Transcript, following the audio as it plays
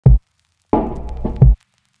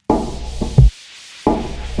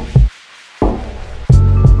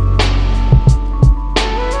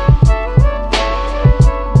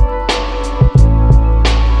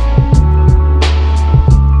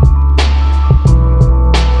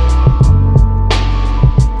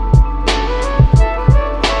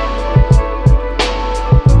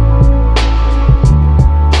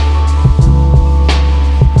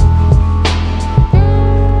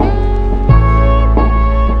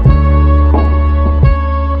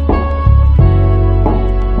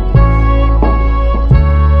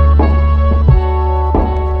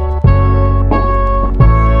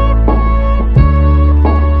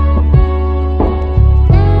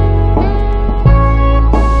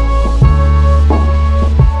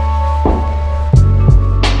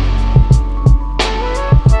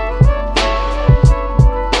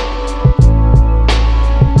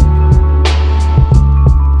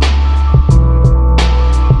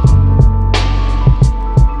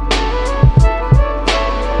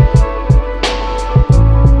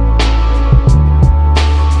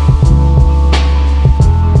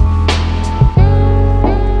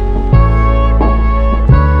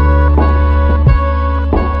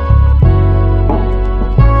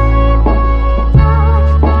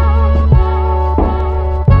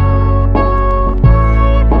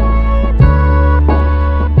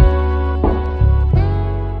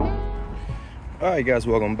Hi guys,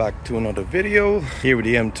 welcome back to another video here with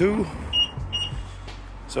the M2.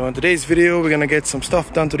 So in today's video we're gonna get some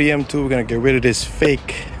stuff done to the M2. We're gonna get rid of this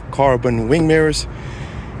fake carbon wing mirrors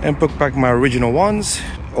and put back my original ones.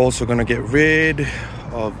 Also gonna get rid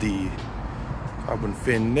of the carbon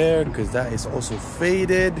fin there because that is also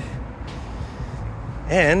faded.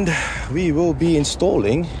 And we will be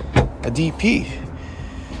installing a DP.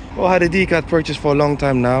 Well, I had a decal purchased for a long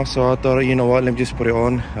time now, so I thought, you know what, let me just put it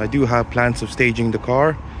on. I do have plans of staging the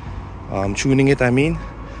car, tuning it, I mean.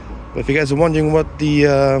 But if you guys are wondering what the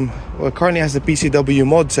well, it currently has the PCW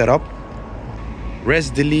mod setup, res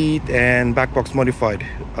delete and backbox modified.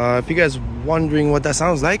 If you guys are wondering what that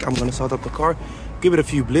sounds like, I'm gonna start up the car, give it a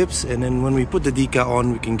few blips, and then when we put the decal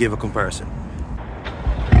on, we can give a comparison.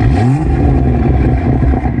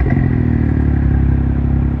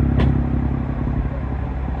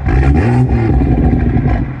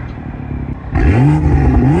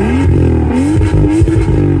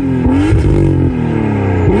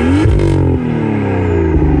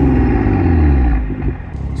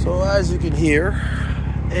 So as you can hear,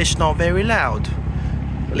 it's not very loud.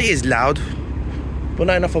 Well, it is loud, but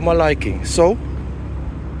not enough for my liking. So,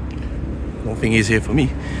 don't think he's here for me.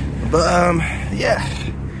 But yeah,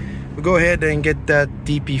 we'll go ahead and get that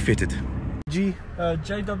DP fitted.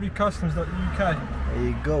 JWCustoms.uk. There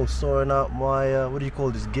you go, sorting out my what do you call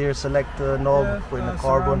this, gear selector knob, putting the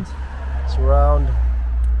carbon surround.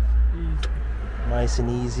 Nice and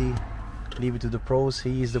easy. Leave it to the pros.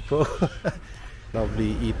 He is the pro.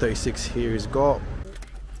 Lovely E36 here is got.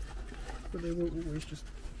 But they won't always just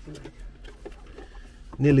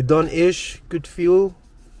Nearly done-ish. Good feel.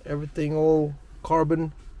 Everything all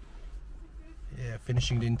carbon. Yeah,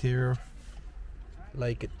 finishing the interior.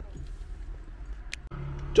 Like it.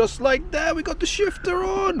 Just like that, we got the shifter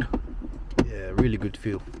on. Yeah, really good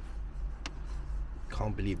feel.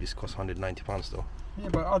 Can't believe this costs £190 though. Yeah,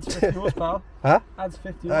 but adds 50 horsepower. Huh? Adds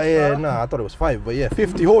 50 horsepower. Yeah, no, I thought it was 5, but yeah,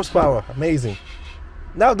 50 horsepower. Amazing.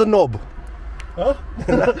 Now the knob. Huh?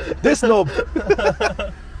 This knob.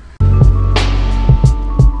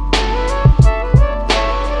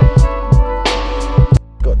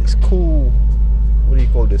 Got this cool, what do you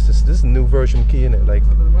call this? This is a new version key in it, like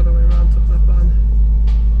The other way around, top left band.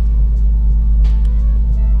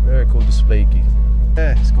 very cool display key.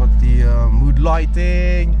 Yeah, it's got the mood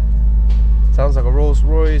lighting. Sounds like a Rolls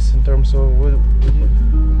Royce in terms of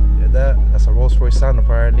yeah, that's a Rolls Royce sound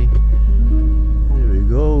apparently. There we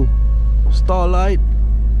go. Starlight.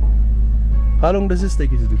 How long does this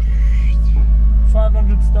take you to do?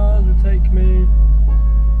 500 stars would take me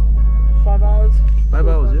 5 hours. 5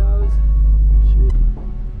 hours, yeah. Hours. Shit.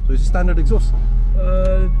 So it's a standard exhaust.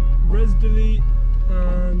 Res delete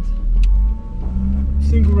and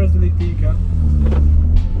single res delete decal.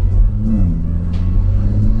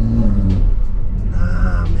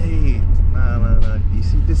 Nah, mate. Nah. You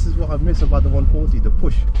see, this is what I miss about the 140, the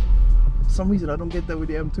push. For some reason, I don't get that with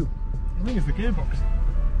the M2. I think it's the gearbox.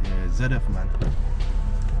 Yeah, ZF, man.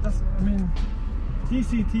 That's, I mean,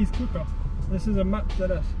 DCT is quicker. This is a map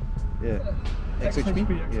ZF. Yeah. XHP?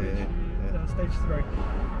 Yeah. Stage 3.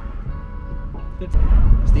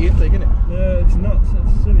 It's the intake, isn't it? Yeah, it's nuts.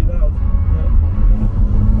 It's silly loud.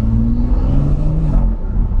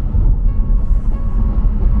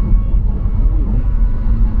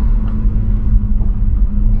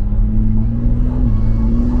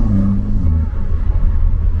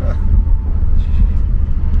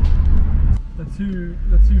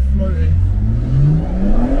 They're too floaty.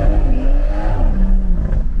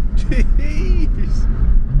 Jeez.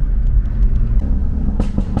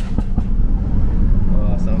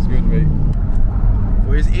 Oh, sounds good, mate.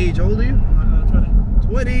 For his age, how old are you? 20.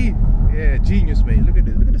 20. Yeah, genius, mate. Look at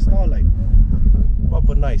this. Look at the starlight.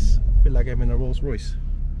 Proper nice. I feel like I'm in a Rolls Royce.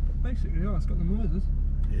 Basically, yeah, it's got the noises.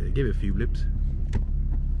 Yeah, give it a few blips.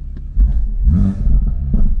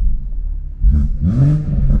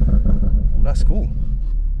 Oh, that's cool.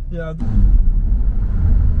 Yeah.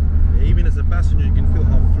 Yeah, even as a passenger, you can feel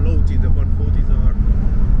how floaty the 140s are.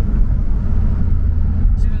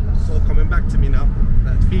 It's all coming back to me now,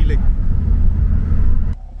 that feeling.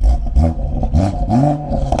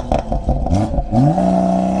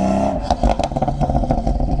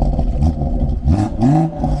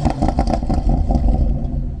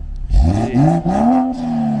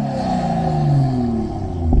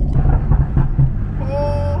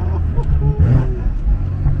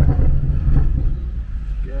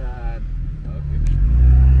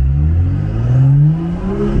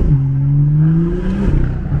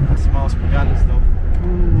 That's miles per gallon stuff.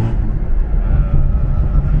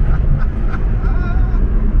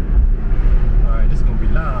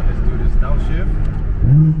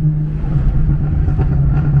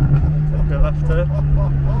 left here.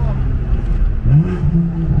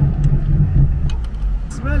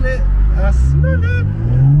 Smell it! I smell it!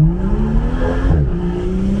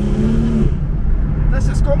 That's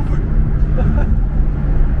just comfort.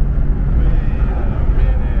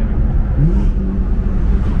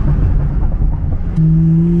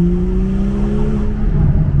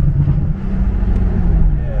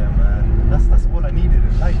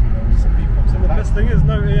 The best thing is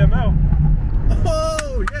no EML.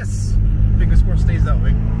 Oh yes! Fingers crossed stays that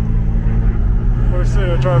way. We'll see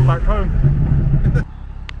you drive back home.